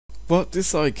What do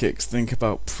psychics think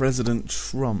about President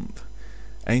Trump?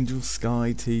 Angel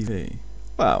Sky TV.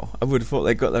 Well, I would have thought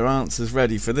they got their answers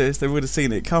ready for this. They would have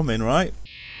seen it coming, right?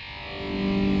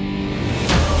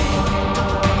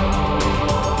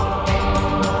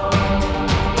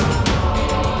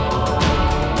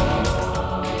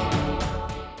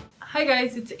 Hi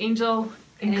guys, it's Angel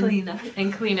and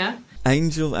Kalina.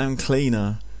 Angel and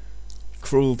Cleaner.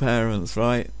 Cruel parents,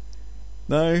 right?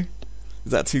 No?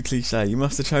 Is that too cliche? You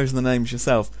must have chosen the names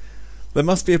yourself. There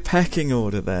must be a pecking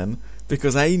order then,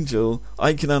 because Angel,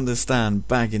 I can understand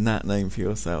bagging that name for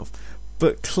yourself.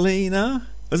 But Cleaner?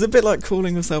 It's a bit like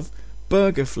calling yourself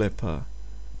Burger Flipper.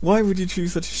 Why would you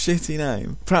choose such a shitty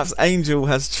name? Perhaps Angel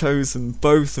has chosen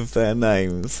both of their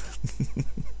names.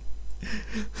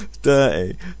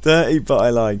 Dirty, but I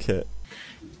like it.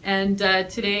 And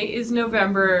today is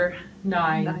November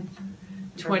 9,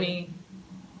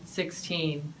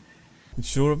 2016. You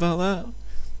sure about that?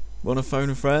 Wanna phone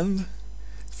a friend?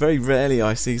 It's very rarely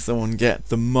I see someone get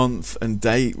the month and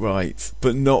date right,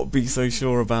 but not be so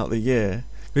sure about the year.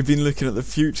 We've been looking at the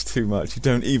future too much, you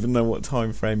don't even know what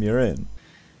time frame you're in.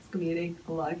 It's gonna be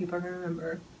a lot of people are gonna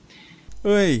remember.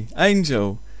 Oi,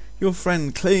 Angel, your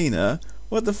friend Cleaner,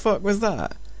 what the fuck was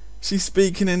that? She's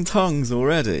speaking in tongues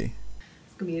already.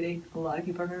 It's gonna be a lot of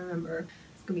people are gonna remember.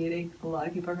 It's gonna be a lot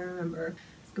of people are gonna remember.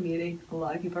 It's gonna be a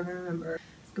lot of people are gonna remember.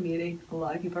 It's gonna be a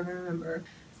lot of people are gonna remember.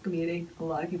 It's gonna be a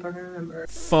lot of people are gonna remember.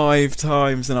 5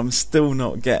 times and I'm still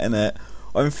not getting it.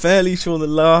 I'm fairly sure the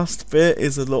last bit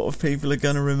is a lot of people are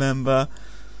gonna remember,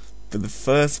 but the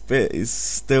first bit is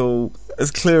still as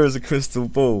clear as a crystal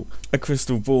ball. A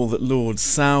crystal ball that Lord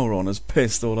Sauron has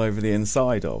pissed all over the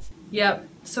inside of. Yep.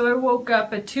 So I woke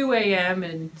up at 2 a.m.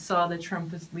 and saw that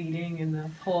Trump was leading in the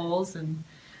polls and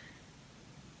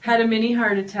had a mini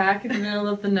heart attack in the middle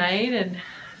of the night and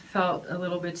felt a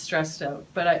little bit stressed out.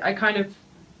 But I kind of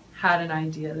had an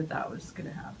idea that that was going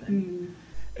to happen.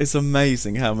 It's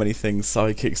amazing how many things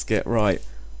psychics get right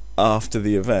after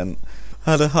the event.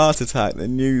 Had a heart attack, the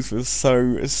news was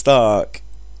so stark.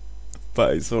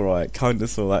 But it's alright, kinda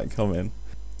saw that coming.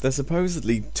 There's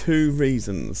supposedly 2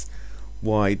 reasons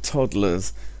why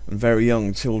toddlers and very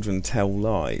young children tell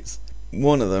lies.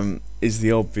 One of them is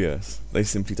the obvious, they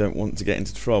simply don't want to get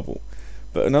into trouble.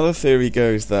 But another theory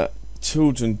goes that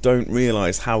children don't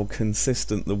realise how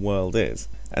consistent the world is,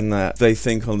 and that they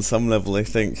think on some level they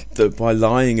think that by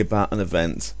lying about an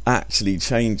event actually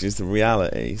changes the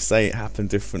reality, say it happened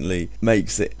differently,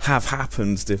 makes it have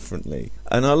happened differently.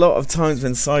 And a lot of times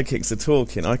when psychics are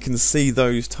talking, I can see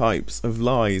those types of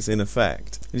lies in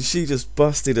effect. And she just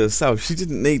busted herself. She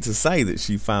didn't need to say that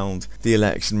she found the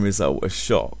election result a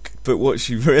shock. But what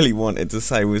she really wanted to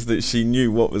say was that she knew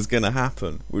what was going to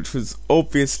happen, which was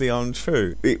obviously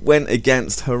untrue. It went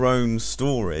against her own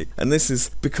story. And this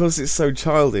is because it's so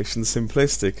childish and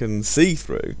simplistic and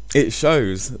see-through. It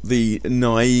shows the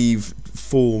naive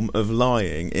form of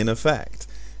lying in effect.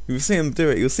 You'll see them do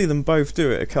it, you'll see them both do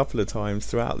it a couple of times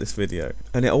throughout this video.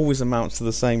 And it always amounts to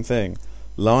the same thing.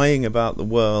 Lying about the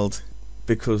world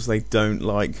because they don't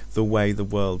like the way the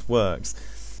world works.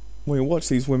 Well, you watch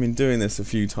these women doing this a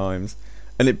few times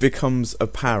and it becomes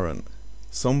apparent.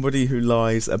 Somebody who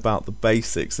lies about the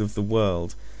basics of the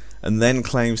world and then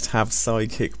claims to have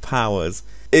psychic powers,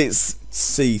 it's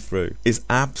see-through. It's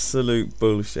absolute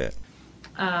bullshit.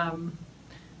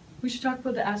 We should talk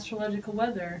about the astrological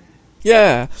weather.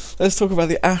 Yeah, let's talk about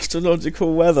the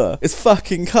astrological weather. It's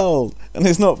fucking cold, and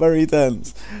it's not very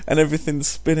dense, and everything's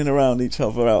spinning around each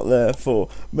other out there for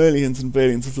millions and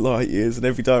billions of light years in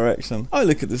every direction. I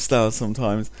look at the stars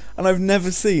sometimes, and I've never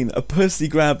seen a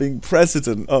pussy-grabbing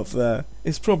president up there.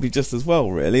 It's probably just as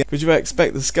well, really, because you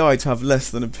expect the sky to have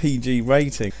less than a PG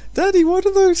rating. Daddy, what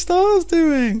are those stars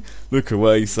doing? Look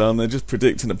away, son, they're just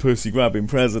predicting a pussy-grabbing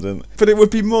president. But it would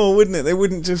be more, wouldn't it? They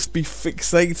wouldn't just be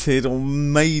fixated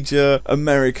on major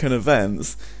American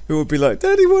events. It would be like,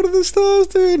 Daddy, what are the stars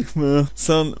doing?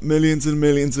 Son, millions and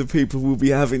millions of people will be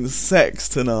having sex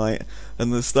tonight,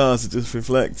 and the stars are just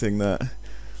reflecting that.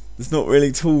 It's not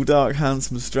really tall, dark,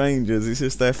 handsome strangers, it's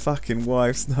just their fucking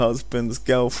wives and husbands,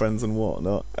 girlfriends and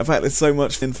whatnot. In fact, there's so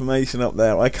much information up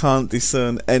there, I can't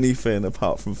discern anything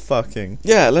apart from fucking.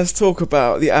 Yeah, let's talk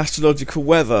about the astrological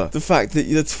weather. The fact that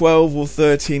the 12 or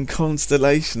 13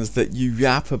 constellations that you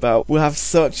yap about will have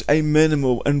such a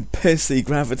minimal and pissy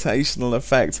gravitational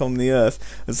effect on the Earth,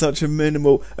 and such a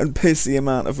minimal and pissy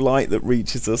amount of light that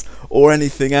reaches us, or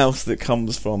anything else that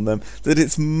comes from them, that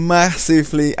it's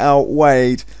massively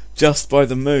outweighed just by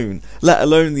the moon, let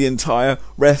alone the entire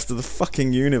rest of the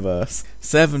fucking universe.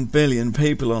 7 billion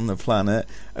people on the planet,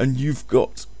 and you've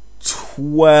got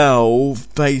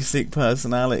 12 basic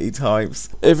personality types.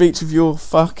 If each of your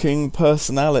fucking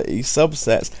personality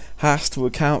subsets has to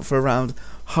account for around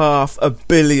 500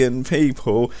 million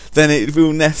people, then it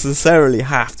will necessarily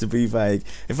have to be vague.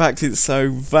 In fact, it's so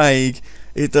vague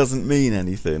it doesn't mean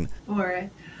anything.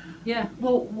 Alright. Yeah,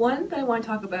 well, one that I want to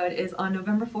talk about is on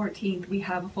November 14th, we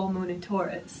have a full moon in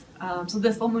Taurus. So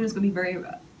this full moon is going to be very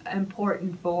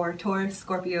important for Taurus,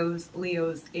 Scorpios,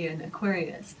 Leos, and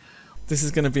Aquarius. This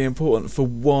is going to be important for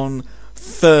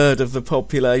 1/3 of the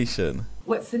population.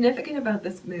 What's significant about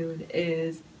this moon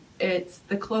is it's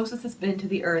the closest it's been to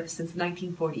the Earth since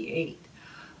 1948.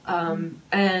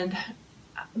 And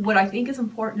what I think is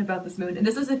important about this moon, and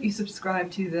this is if you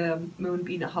subscribe to the moon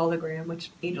being a hologram,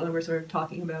 which Angel and I were sort of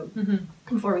talking about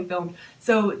before we filmed.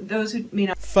 So those who may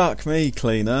not... Fuck me,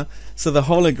 cleaner. So the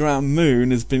hologram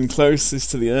moon has been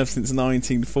closest to the Earth since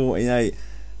 1948.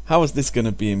 How is this going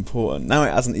to be important? Now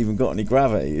it hasn't even got any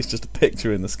gravity, it's just a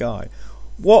picture in the sky.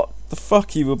 What the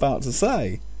fuck are you about to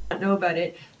say? I don't know about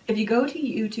it. If you go to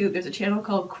YouTube, there's a channel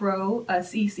called Crow,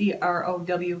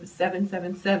 CCROW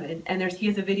 777, and he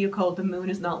has a video called "The Moon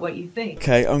Is Not What You Think."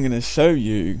 Okay, I'm going to show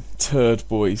you Turd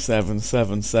Boy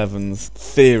 777's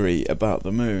theory about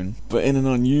the moon, but in an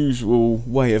unusual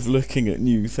way of looking at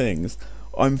new things.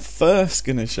 I'm first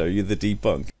going to show you the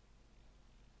debunk.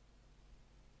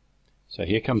 So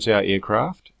here comes our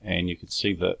aircraft, and you can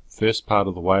see the first part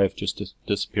of the wave just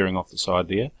disappearing off the side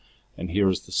there, and here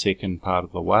is the second part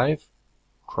of the wave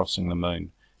crossing the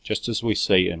moon, just as we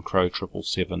see in Crow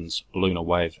 777's lunar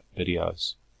wave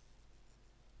videos.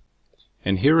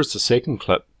 And here is the second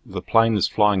clip. The plane is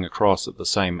flying across at the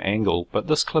same angle, but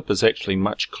this clip is actually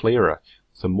much clearer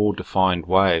with a more defined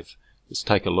wave. Let's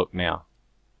take a look now.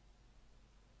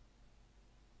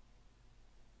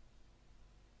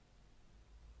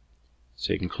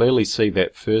 So you can clearly see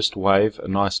that first wave, a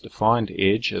nice defined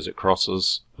edge as it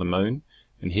crosses the moon,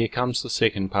 and here comes the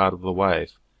second part of the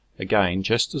wave. Again,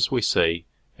 just as we see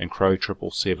in Crow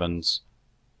 777's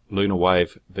lunar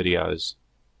wave videos.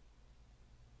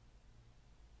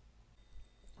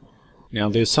 Now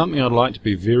there's something I'd like to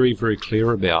be very, very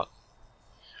clear about.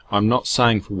 I'm not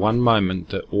saying for one moment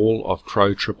that all of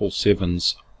Crow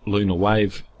 777's lunar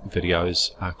wave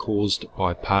videos are caused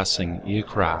by passing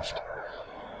aircraft.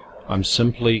 I'm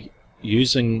simply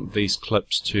using these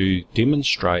clips to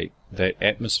demonstrate that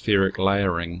atmospheric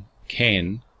layering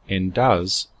can and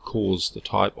does cause the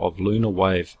type of lunar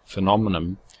wave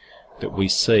phenomenon that we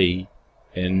see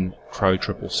in Crow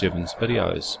 777's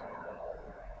videos.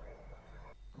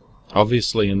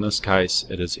 Obviously in this case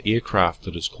it is aircraft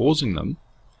that is causing them,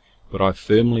 but I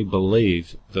firmly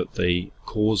believe that the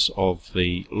cause of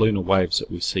the lunar waves that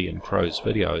we see in Crow's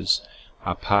videos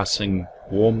are passing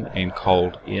warm and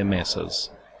cold air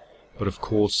masses. But of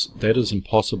course that is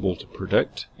impossible to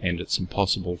predict and it's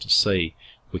impossible to see.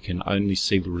 We can only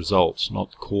see the results,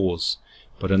 not the cause.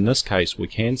 But in this case we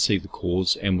can see the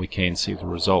cause and we can see the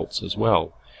results as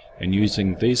well. And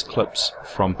using these clips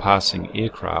from passing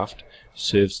aircraft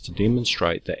serves to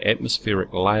demonstrate that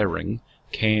atmospheric layering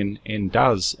can and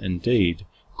does indeed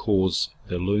cause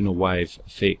the lunar wave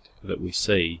effect that we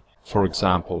see, for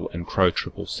example in Crow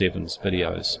 777's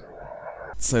videos.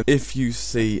 So if you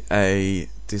see a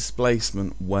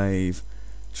displacement wave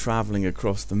travelling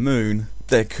across the moon,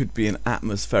 there could be an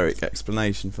atmospheric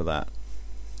explanation for that.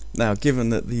 Now, given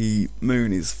that the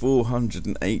moon is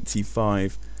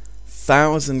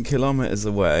 485,000 kilometers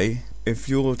away, if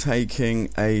you're taking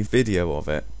a video of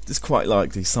it, it's quite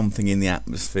likely something in the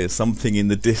atmosphere, something in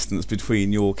the distance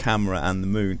between your camera and the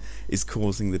moon is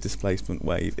causing the displacement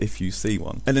wave if you see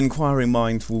one. An inquiring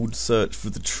mind would search for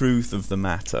the truth of the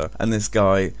matter, and this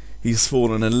guy, he's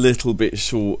fallen a little bit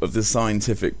short of the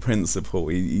scientific principle.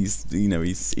 He's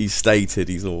stated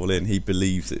he's all in. He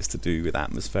believes it's to do with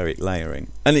atmospheric layering,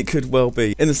 and it could well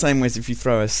be. In the same way as if you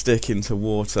throw a stick into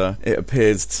water, it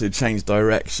appears to change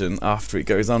direction after it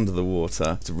goes under the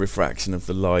water. It's a refraction of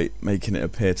the light, making it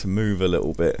appear to move a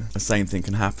little bit. The same thing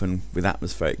can happen with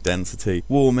atmospheric density.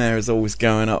 Warm air is always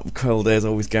going up, cold air is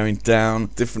always going down.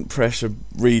 Different pressure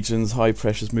regions, high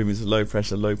pressures moving to low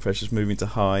pressures moving to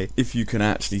high. If you can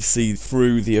actually see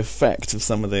through the effect of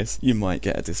some of this, you might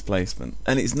get a displacement.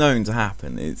 And it's known to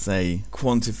happen. It's a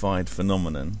quantified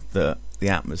phenomenon that the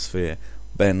atmosphere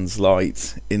bends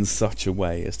light in such a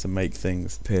way as to make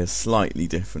things appear slightly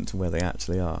different to where they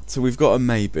actually are. So we've got a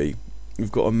maybe.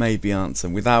 We've got a maybe answer.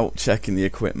 Without checking the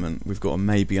equipment, we've got a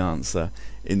maybe answer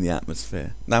in the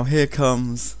atmosphere. Now here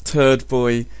comes Turd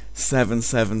Boy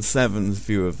 777's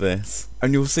view of this,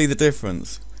 and you'll see the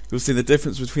difference. You'll see the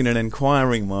difference between an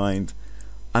inquiring mind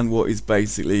and what is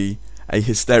basically a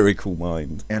hysterical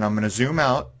mind. And I'm going to zoom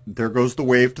out there goes the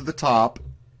wave to the top,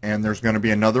 and there's going to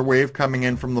be another wave coming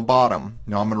in from the bottom.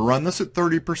 Now I'm going to run this at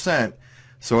 30%,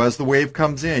 so as the wave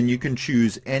comes in, you can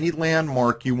choose any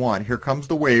landmark you want. Here comes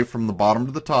the wave from the bottom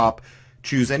to the top.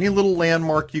 Choose any little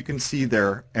landmark you can see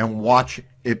there and watch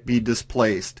it be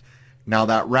displaced. Now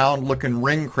that round looking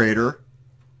ring crater,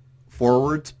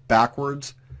 forwards,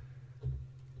 backwards,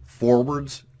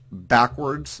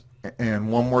 backwards,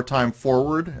 and one more time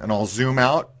forward, and I'll zoom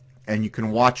out and you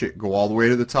can watch it go all the way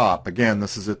to the top. Again,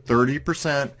 this is at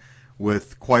 30%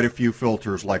 with quite a few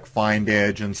filters like find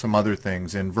edge and some other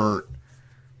things, invert.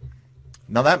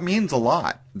 Now that means a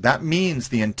lot. That means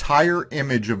the entire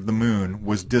image of the moon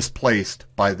was displaced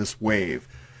by this wave.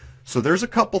 So there's a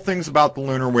couple things about the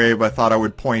lunar wave I thought I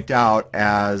would point out,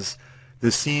 as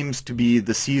this seems to be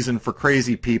the season for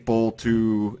crazy people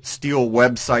to steal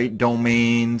website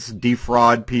domains,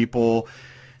 defraud people,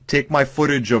 take my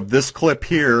footage of this clip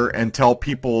here and tell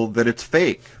people that it's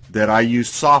fake, that I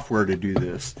used software to do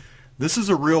this. This is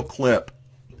a real clip.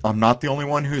 I'm not the only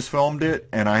one who's filmed it,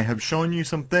 and I have shown you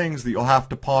some things that you'll have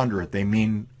to ponder. They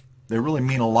really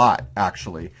mean a lot,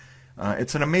 actually.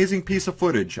 It's an amazing piece of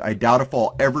footage. I doubt if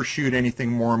I'll ever shoot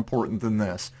anything more important than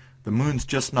this. The moon's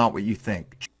just not what you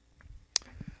think.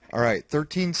 Alright,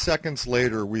 13 seconds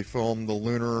later we filmed the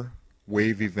lunar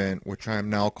wave event, which I am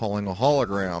now calling a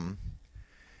hologram.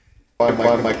 By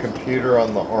my computer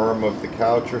on the arm of the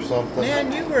couch or something.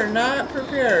 Man, you were not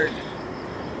prepared.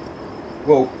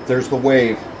 Whoa, there's the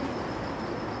wave.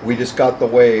 We just got the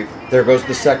wave. There goes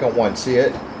the second one. See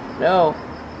it? No.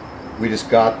 We just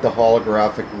got the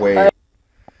holographic wave.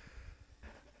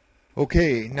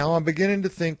 Okay, now I'm beginning to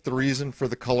think the reason for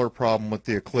the color problem with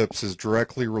the eclipse is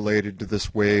directly related to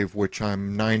this wave, which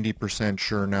I'm 90%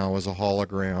 sure now is a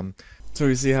hologram. So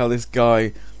you see how this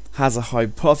guy has a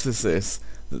hypothesis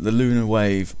that the lunar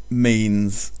wave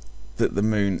means that the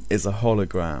moon is a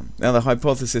hologram. Now the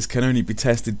hypothesis can only be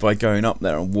tested by going up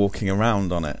there and walking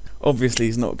around on it. Obviously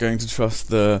he's not going to trust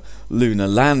the lunar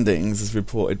landings as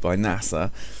reported by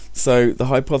NASA, so the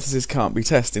hypothesis can't be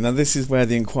tested. Now this is where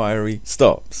the inquiry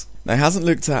stops. Now he hasn't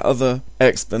looked at other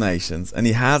explanations, and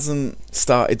he hasn't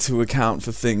started to account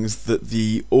for things that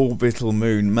the orbital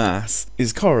moon mass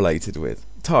is correlated with.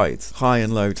 Tides, high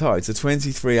and low tides. A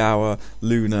 23-hour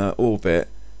lunar orbit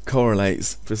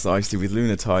correlates precisely with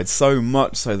lunar tides, so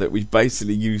much so that we've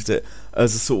basically used it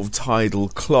as a sort of tidal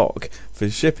clock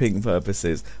for shipping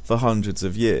purposes for hundreds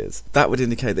of years. That would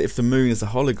indicate that if the moon is a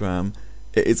hologram,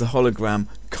 it is a hologram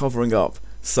covering up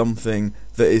something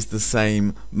that is the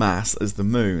same mass as the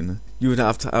moon. You would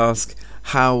have to ask,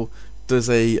 how does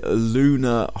a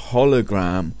lunar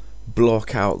hologram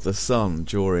block out the sun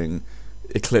during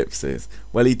eclipses?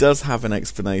 Well, he does have an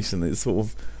explanation that sort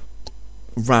of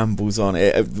rambles on.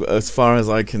 It, as far as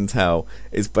I can tell,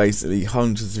 it's basically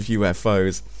hundreds of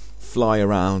UFOs fly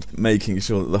around making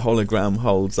sure that the hologram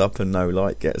holds up and no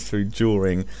light gets through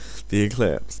during the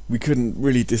eclipse. We couldn't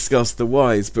really discuss the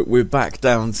whys, but we're back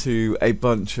down to a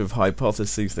bunch of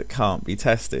hypotheses that can't be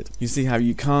tested. You see how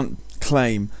you can't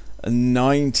claim a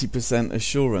 90%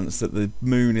 assurance that the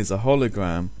moon is a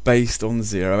hologram based on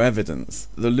zero evidence.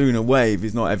 The lunar wave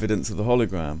is not evidence of the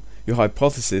hologram. Your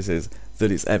hypothesis is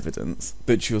that it's evidence,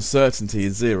 but your certainty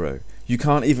is zero. You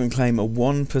can't even claim a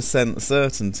 1%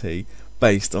 certainty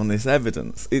based on this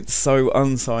evidence. It's so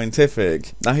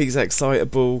unscientific. Now he's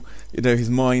excitable, you know,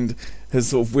 his mind has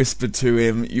sort of whispered to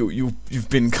him, you've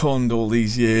been conned all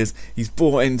these years. He's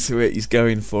bought into it, he's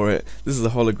going for it. This is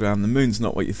a hologram, the moon's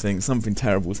not what you think, something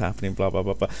terrible's happening, blah blah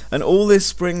blah blah. And all this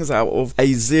springs out of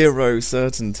a zero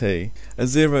certainty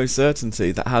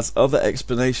that has other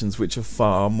explanations which are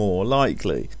far more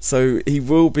likely. So he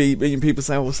will be, people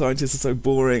say, oh, scientists are so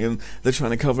boring and they're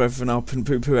trying to cover everything up and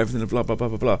poo-poo everything and blah blah blah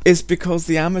blah blah. It's because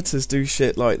the amateurs do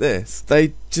shit like this.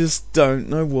 They just don't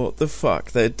know what the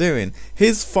fuck they're doing.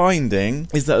 His finding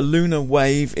is that a lunar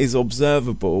wave is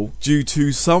observable due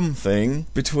to something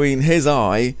between his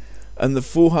eye and the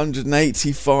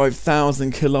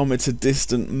 485,000 kilometre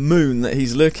distant moon that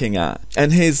he's looking at.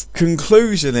 And his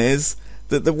conclusion is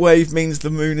that the wave means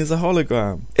the moon is a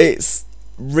hologram. It's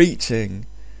reaching.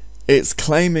 It's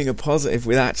claiming a positive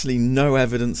with actually no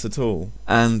evidence at all.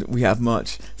 And we have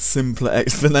much simpler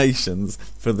explanations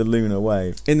for the lunar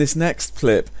wave. In this next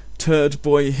clip, Turd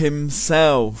Boy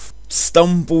himself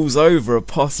stumbles over a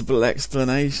possible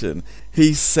explanation.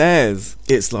 He says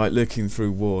it's like looking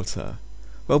through water.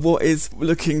 Well, what is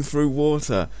looking through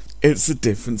water? It's a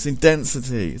difference in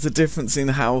density. It's a difference in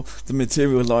how the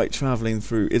material light travelling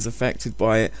through is affected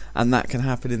by it, and that can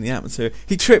happen in the atmosphere.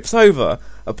 He trips over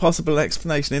a possible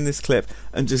explanation in this clip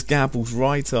and just gabbles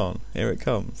right on. Here it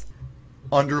comes.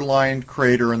 underlined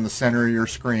crater in the center of your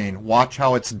screen. Watch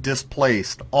how it's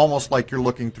displaced, almost like you're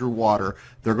looking through water.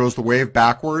 There goes the wave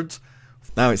backwards.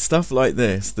 Now, it's stuff like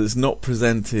this that's not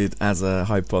presented as a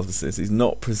hypothesis. It's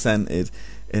not presented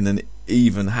in an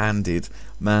even-handed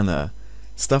manner.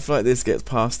 Stuff like this gets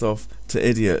passed off to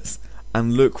idiots,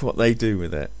 and look what they do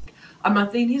with it. I'm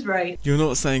not saying he's right. You're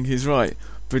not saying he's right,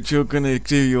 but you're going to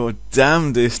do your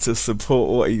damnedest to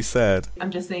support what he said.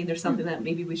 I'm just saying there's something that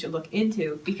maybe we should look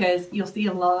into, because you'll see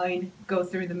a line go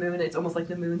through the moon. It's almost like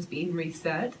the moon's being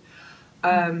reset.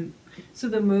 So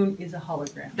the moon is a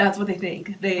hologram. That's what they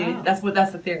think. That's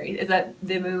the theory, is that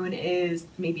the moon is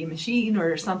maybe a machine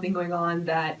or something going on,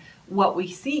 that what we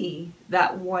see,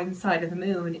 that one side of the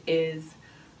moon, is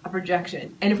a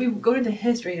projection. And if we go into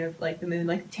history of like the moon,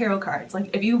 like tarot cards, like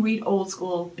if you read old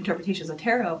school interpretations of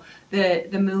tarot, the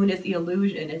moon is the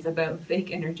illusion. It's about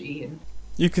fake energy. And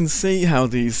you can see how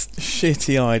these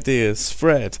shitty ideas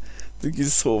spread.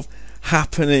 These sort of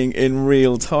happening in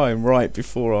real time right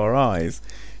before our eyes.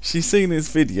 She's seen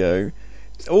this video,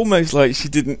 almost like she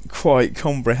didn't quite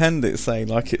comprehend it, saying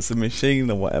like it's a machine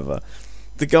or whatever.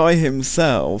 The guy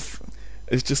himself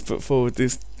has just put forward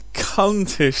this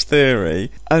cuntish theory,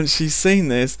 and she's seen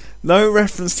this, no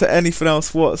reference to anything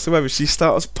else whatsoever. She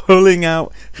starts pulling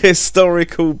out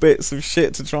historical bits of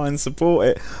shit to try and support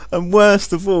it, and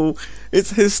worst of all,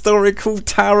 it's historical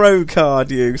tarot card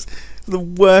use. The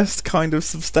worst kind of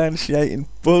substantiating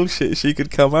bullshit she could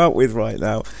come out with right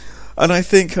now. And I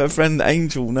think her friend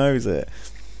Angel knows it.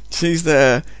 She's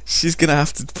there, she's gonna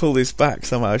have to pull this back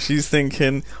somehow. She's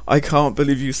thinking, I can't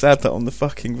believe you said that on the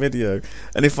fucking video,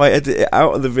 and if I edit it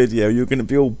out of the video you're gonna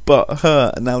be all butt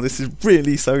hurt, and now this is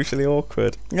really socially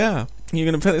awkward. Yeah, you're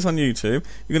gonna put this on YouTube,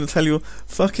 you're gonna tell your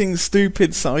fucking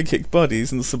stupid psychic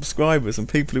buddies and subscribers and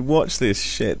people who watch this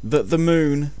shit that the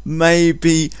moon may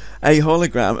be a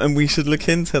hologram and we should look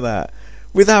into that,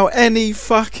 without any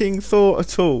fucking thought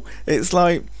at all. It's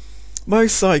like,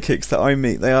 most psychics that I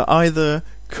meet, they are either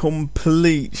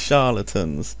complete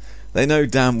charlatans, they know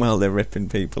damn well they're ripping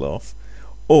people off,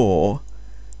 or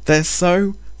they're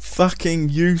so fucking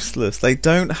useless, they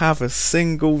don't have a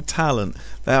single talent,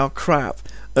 they are crap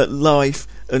at life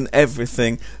and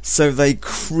everything, so they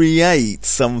create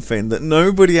something that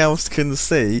nobody else can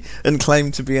see and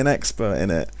claim to be an expert in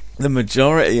it. The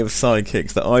majority of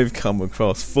psychics that I've come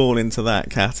across fall into that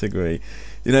category.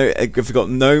 You know, they've got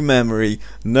no memory,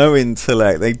 no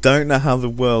intellect, they don't know how the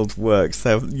world works,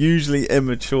 they're usually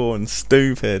immature and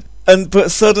stupid.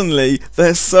 But suddenly,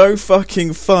 they're so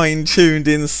fucking fine-tuned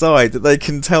inside that they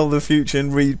can tell the future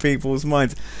and read people's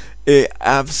minds. It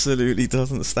absolutely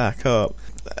doesn't stack up.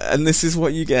 And this is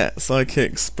what you get.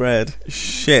 Psychics spread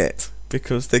shit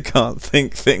because they can't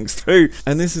think things through.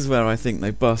 And this is where I think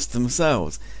they bust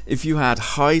themselves. If you had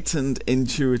heightened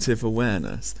intuitive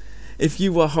awareness, if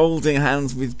you were holding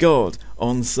hands with God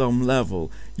on some level,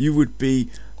 you would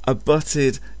be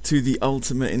abutted to the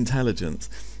ultimate intelligence.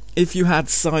 If you had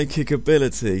psychic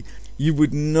ability, you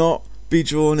would not be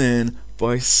drawn in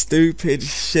by stupid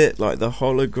shit like the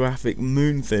holographic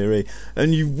moon theory,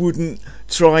 and you wouldn't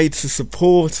try to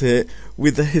support it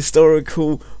with the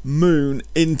historical moon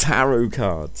in tarot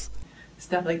cards.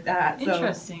 stuff like that. So,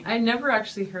 Interesting. I never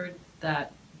actually heard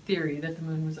that theory that the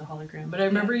moon was a hologram, but I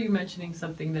remember you mentioning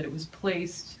something that it was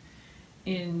placed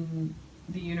in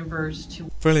the universe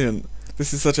to... Brilliant.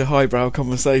 This is such a highbrow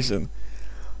conversation.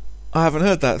 I haven't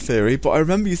heard that theory, but I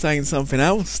remember you saying something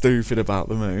else stupid about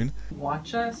the moon.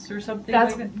 watch us or something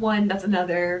that's like that? one. That's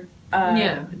another.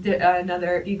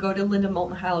 Another. You go to Linda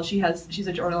Moulton Howe. She's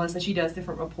a journalist and she does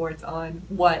different reports on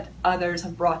what others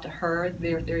have brought to her,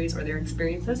 their theories or their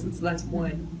experiences, and so that's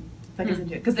one that goes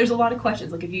into it. Because there's a lot of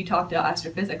questions. Like if you talk to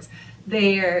astrophysics,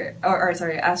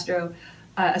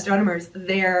 astronomers,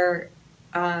 they're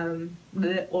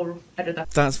we'll edit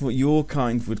that. That's what your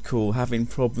kind would call having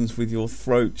problems with your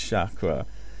throat chakra.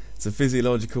 It's a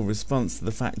physiological response to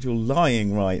the fact you're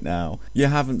lying right now. You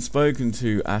haven't spoken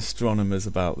to astronomers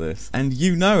about this, and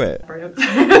you know it.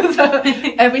 So,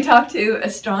 and we talk to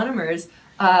astronomers,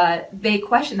 they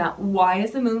question that. Why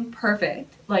is the moon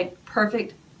perfect? Like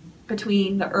perfect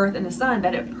between the Earth and the Sun,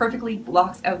 that it perfectly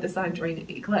blocks out the Sun during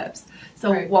the eclipse.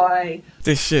 So why?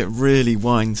 This shit really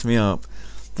winds me up.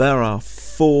 There are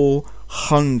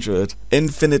 400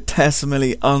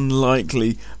 infinitesimally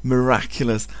unlikely,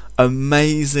 miraculous,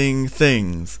 amazing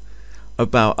things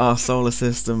about our solar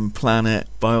system, planet,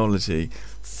 biology.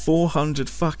 400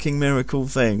 fucking miracle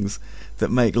things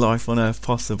that make life on Earth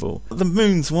possible. The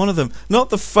moon's one of them. Not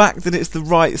the fact that it's the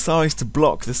right size to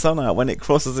block the sun out when it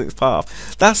crosses its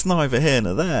path. That's neither here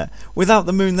nor there. Without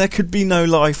the moon there could be no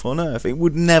life on Earth. It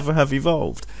would never have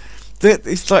evolved.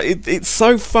 It's like it's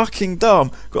so fucking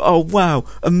dumb. Oh wow,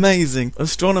 amazing!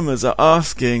 Astronomers are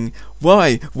asking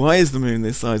why is the moon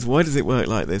this size? Why does it work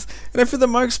like this? And for the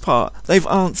most part, they've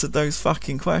answered those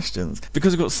fucking questions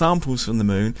because we've got samples from the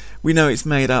moon. We know it's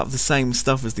made out of the same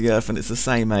stuff as the Earth and it's the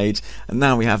same age. And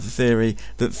now we have the theory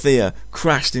that Theia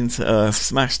crashed into Earth,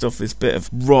 smashed off this bit of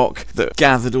rock that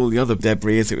gathered all the other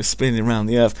debris as it was spinning around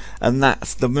the Earth, and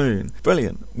that's the moon.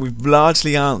 Brilliant. We've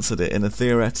largely answered it in a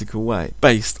theoretical way,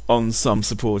 based on some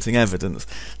supporting evidence.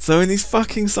 So when these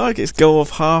fucking psychics go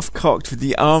off half-cocked with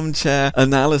the armchair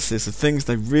analysis of things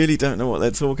they really don't know what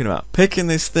they're talking about, picking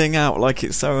this thing out like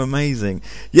it's so amazing.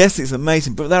 Yes, it's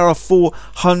amazing, but there are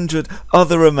 400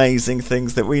 other amazing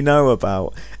things that we know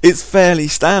about. It's fairly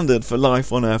standard for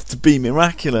life on Earth to be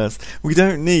miraculous. We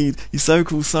don't need you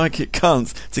so-called psychic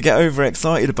cunts to get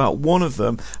overexcited about one of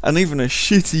them, and even a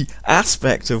shitty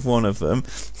aspect of one of them,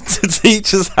 to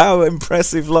teach us how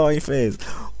impressive life is.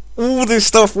 All this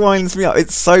stuff winds me up.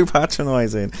 It's so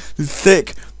patronising.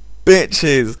 Thick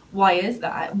bitches. Why is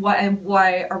that?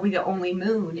 Why are we the only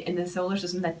moon in the solar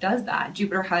system that does that?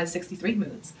 Jupiter has 63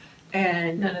 moons.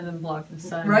 And none of them block the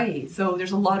sun. Right. So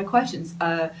there's a lot of questions.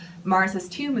 Mars has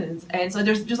 2 moons. And so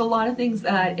there's just a lot of things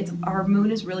that our moon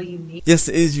is really unique. Yes,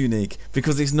 it is unique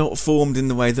because it's not formed in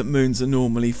the way that moons are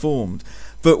normally formed.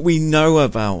 But we know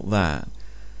about that.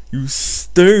 You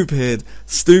stupid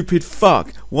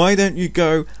fuck. Why don't you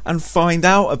go and find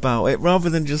out about it rather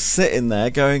than just sitting there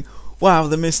going, wow,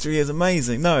 the mystery is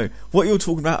amazing? No, what you're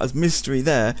talking about as mystery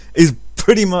there is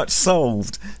pretty much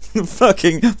solved. The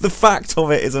fact of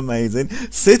it is amazing.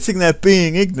 Sitting there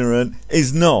being ignorant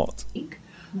is not.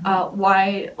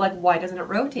 Why doesn't it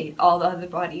rotate? All the other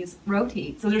bodies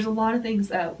rotate. So there's a lot of things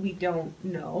that we don't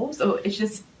know. So it's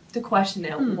just to question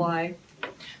it. Why?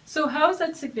 So how is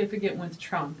that significant with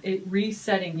Trump? It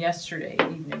resetting yesterday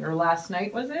evening or last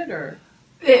night, was it? Or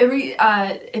if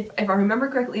I remember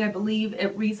correctly, I believe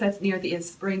it resets near the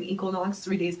spring equinox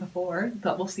 3 days before,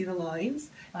 but we'll see the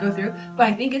lines go through. But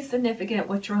I think it's significant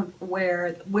with Trump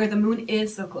where the moon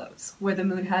is so close, where the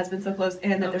moon has been so close,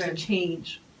 and that there's a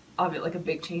change of it, like a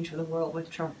big change for the world with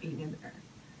Trump being in there.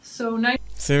 So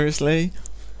seriously?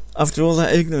 After all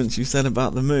that ignorance you said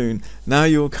about the moon, now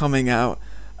you're coming out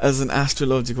as an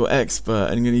astrological expert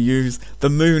and you're going to use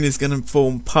the moon is going to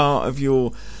form part of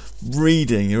your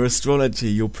reading, your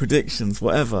astrology, your predictions,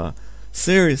 whatever.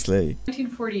 Seriously.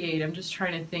 1948, I'm just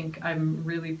trying to think. I'm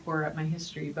really poor at my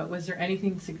history, but was there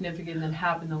anything significant that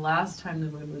happened the last time the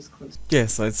moon was close?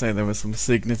 Yes, I'd say there were some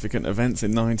significant events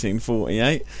in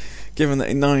 1948, given that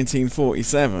in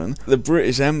 1947 the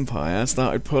British Empire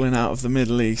started pulling out of the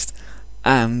Middle East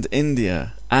and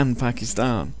India and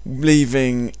Pakistan,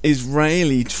 leaving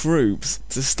Israeli troops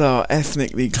to start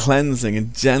ethnically cleansing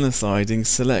and genociding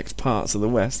select parts of the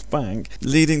West Bank,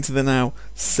 leading to the now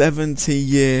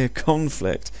 70-year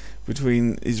conflict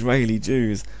between Israeli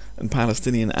Jews and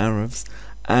Palestinian Arabs,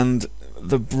 and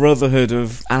the Brotherhood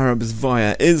of Arabs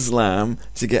via Islam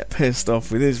to get pissed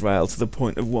off with Israel to the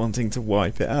point of wanting to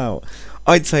wipe it out.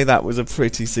 I'd say that was a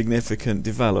pretty significant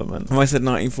development. I said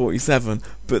 1947,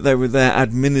 but they were there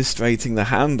administrating the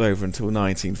handover until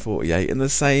 1948, and the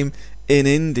same in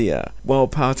India. While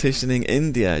partitioning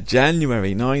India,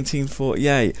 January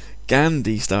 1948,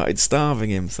 Gandhi started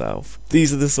starving himself.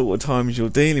 These are the sort of times you're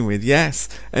dealing with. Yes,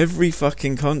 every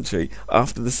fucking country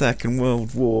after the Second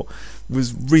World War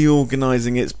was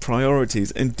reorganising its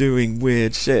priorities and doing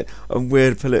weird shit, and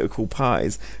weird political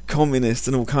parties, communists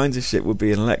and all kinds of shit were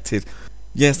being elected.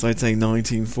 Yes, I'd say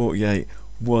 1948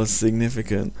 was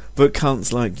significant, but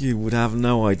cunts like you would have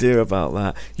no idea about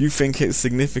that. You think it's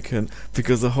significant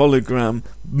because a hologram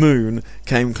moon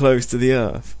came close to the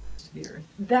Earth.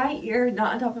 That year,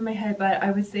 not on top of my head, but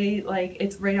I would say like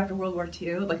it's right after World War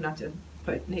II, like not to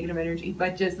put negative energy,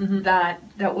 but just that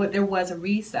there was a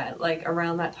reset like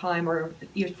around that time, or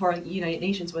years before the United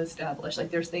Nations was established.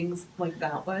 Like there's things like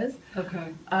that was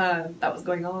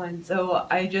going on. So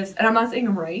and I'm not saying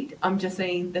I'm right. I'm just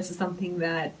saying this is something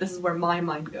this is where my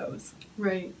mind goes.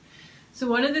 Right. So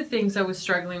one of the things I was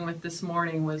struggling with this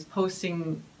morning was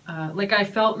posting. I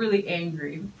felt really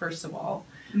angry, first of all.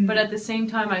 But at the same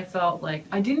time, I felt like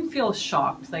I didn't feel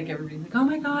shocked. Like everybody's like, "Oh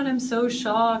my God, I'm so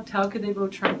shocked! How could they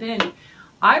vote Trump in?"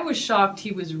 I was shocked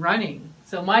he was running.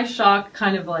 So my shock,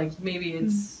 kind of like maybe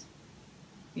it's,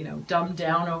 dumbed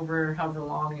down over however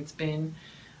long it's been.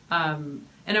 And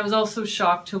I was also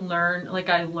shocked to learn.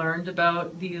 I learned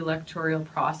about the electoral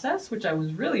process, which I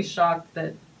was really shocked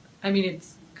that. I mean,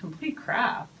 it's complete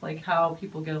crap. Like how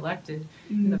people get elected.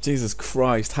 Jesus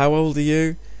Christ! How old are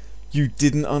you? You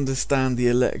didn't understand the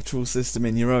electoral system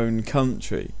in your own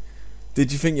country.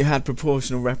 Did you think you had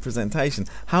proportional representation?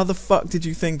 How the fuck did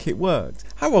you think it worked?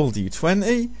 How old are you,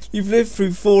 20? You've lived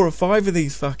through 4 or 5 of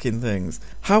these fucking things.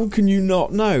 How can you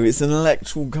not know it's an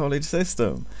electoral college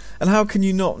system? And how can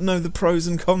you not know the pros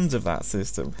and cons of that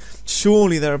system?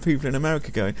 Surely there are people in America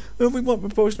going, oh, we want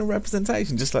proportional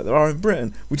representation, just like there are in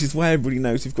Britain, which is why everybody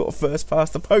knows we've got a first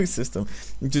past the post system,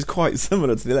 which is quite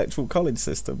similar to the electoral college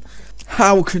system.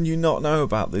 How can you not know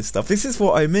about this stuff? This is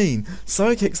what I mean.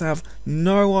 Psychics have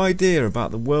no idea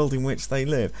about the world in which they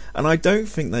live, and I don't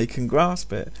think they can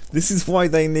grasp it. This is why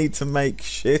they need to make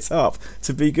shit up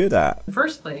to be good at. In the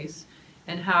first place,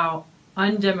 and how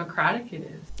undemocratic it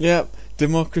is. Yep,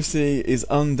 democracy is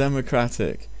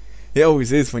undemocratic. It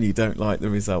always is when you don't like the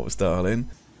results, darling.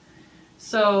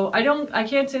 So I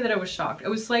can't say that I was shocked. I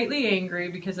was slightly angry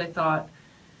because I thought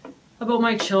about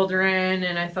my children,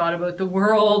 and I thought about the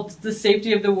world, the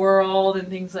safety of the world, and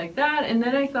things like that. And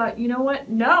then I thought, you know what?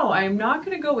 No, I'm not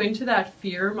going to go into that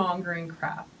fear-mongering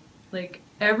crap. Like,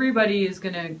 everybody is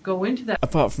going to go into that.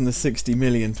 Apart from the 60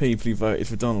 million people who voted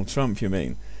for Donald Trump, you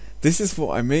mean? This is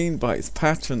what I mean by it's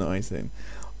patronising.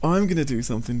 I'm going to do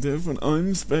something different.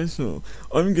 I'm special.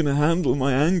 I'm going to handle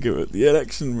my anger at the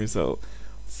election result.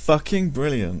 Fucking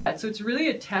brilliant. So it's really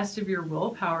a test of your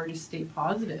willpower to stay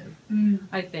positive,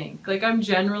 I think. Like, I'm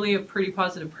generally a pretty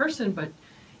positive person, but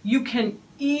you can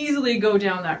easily go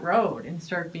down that road and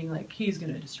start being like, he's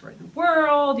going to destroy the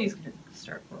world, he's going to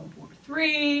start World War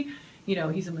III, you know,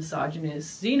 he's a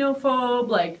misogynist, xenophobe,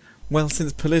 like... Well,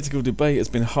 since political debate has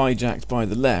been hijacked by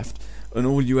the left, and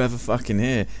all you ever fucking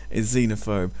hear is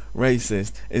xenophobe,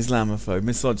 racist, Islamophobe,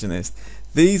 misogynist,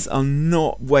 these are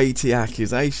not weighty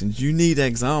accusations. You need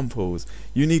examples.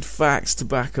 You need facts to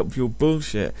back up your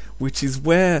bullshit, which is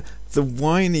where the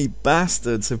whiny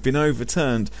bastards have been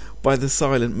overturned by the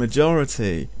silent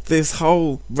majority. This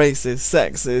whole racist,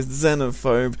 sexist,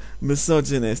 xenophobe,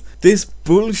 misogynist, this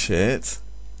bullshit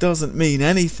doesn't mean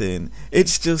anything.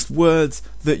 It's just words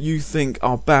that you think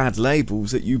are bad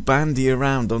labels that you bandy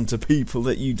around onto people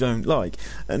that you don't like,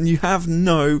 and you have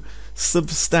no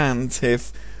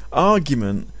substantive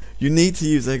argument. You need to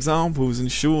use examples,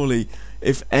 and surely,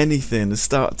 if anything, to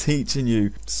start teaching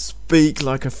you, speak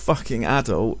like a fucking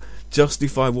adult,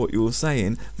 justify what you're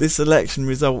saying. This election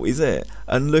result is it,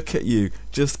 and look at you,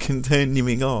 just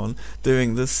continuing on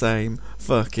doing the same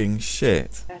fucking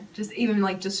shit. Just even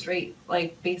like just straight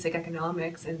like basic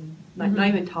economics, and not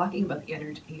even talking about the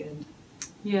energy. And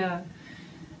yeah,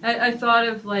 I thought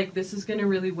of like, this is going to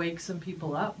really wake some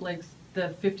people up, like the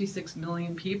 56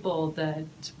 million people that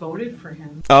voted for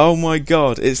him. Oh my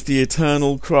god, it's the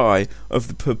eternal cry of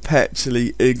the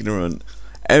perpetually ignorant.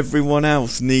 Everyone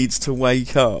else needs to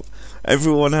wake up.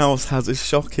 Everyone else has a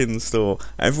shock in store.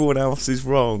 Everyone else is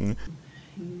wrong.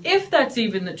 If that's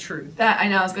even the truth. That, I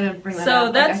know, I was going to bring that so up.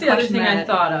 So that's like, the other thing I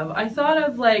thought of. I thought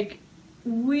of like,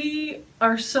 we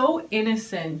are so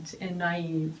innocent and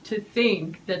naive to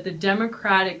think that the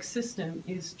democratic system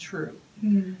is true.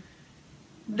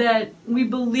 That we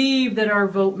believe that our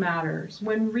vote matters,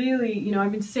 when really, you know,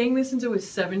 I've been saying this since I was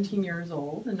 17 years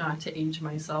old, and not to age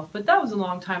myself, but that was a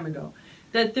long time ago,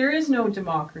 that there is no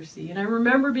democracy. And I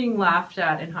remember being laughed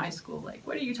at in high school, like,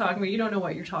 what are you talking about? You don't know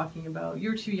what you're talking about.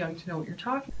 You're too young to know what you're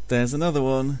talking about. There's another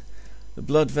one. The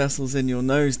blood vessels in your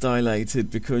nose dilated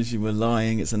because you were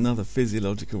lying. It's another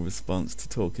physiological response to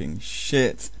talking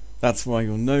shit. That's why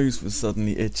your nose was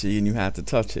suddenly itchy and you had to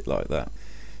touch it like that.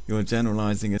 You're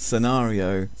generalising a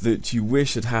scenario that you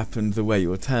wish had happened the way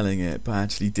you're telling it, but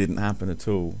actually didn't happen at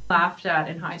all. Laughed at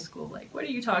in high school, like, what are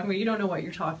you talking about? You don't know what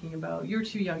you're talking about. You're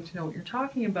too young to know what you're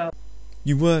talking about.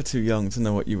 You were too young to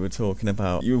know what you were talking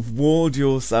about. You've walled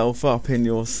yourself up in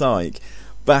your psyche,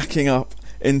 backing up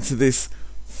into this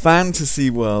fantasy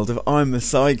world of I'm a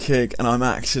psychic and I'm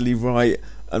actually right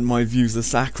and my views are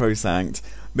sacrosanct,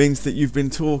 means that you've been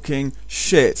talking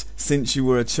shit since you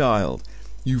were a child.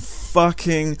 You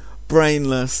fucking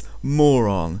brainless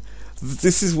moron.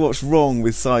 This is what's wrong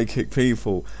with psychic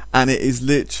people, and it is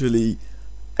literally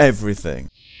everything.